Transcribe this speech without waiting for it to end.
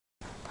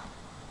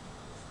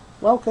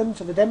Welcome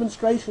to the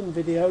demonstration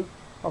video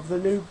of the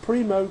new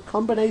Primo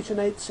Combination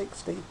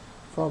 860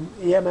 from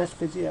EMS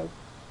Physio.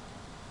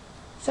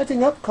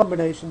 Setting up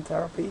combination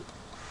therapy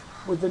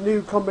with the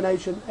new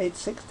Combination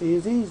 860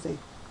 is easy.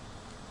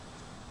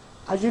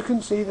 As you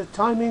can see, the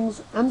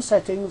timings and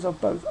settings of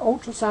both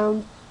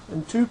ultrasound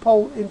and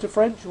two-pole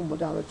interferential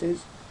modalities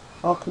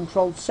are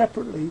controlled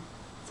separately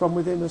from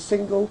within a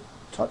single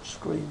touch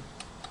screen.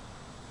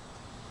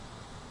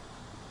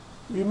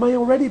 You may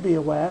already be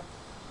aware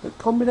that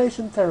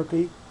combination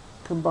therapy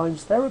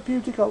combines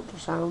therapeutic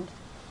ultrasound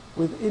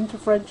with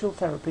interferential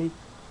therapy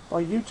by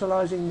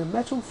utilizing the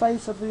metal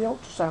face of the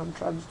ultrasound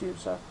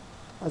transducer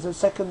as a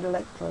second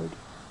electrode,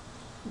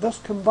 thus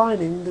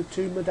combining the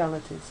two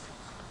modalities.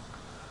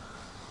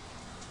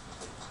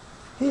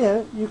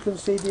 Here you can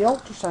see the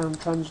ultrasound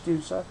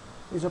transducer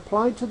is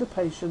applied to the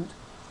patient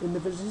in the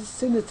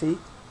vicinity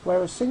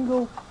where a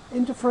single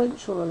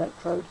interferential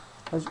electrode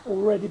has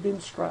already been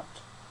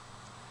strapped.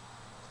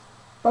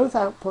 Both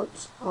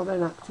outputs are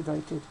then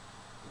activated.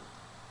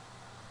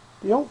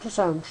 The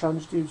ultrasound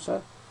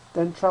transducer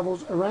then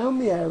travels around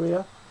the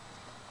area,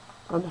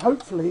 and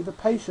hopefully the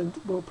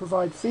patient will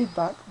provide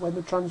feedback when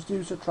the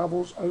transducer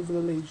travels over the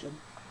lesion.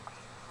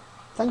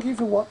 Thank you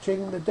for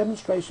watching the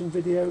demonstration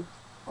video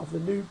of the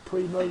new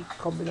Primo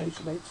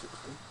Combination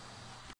 860.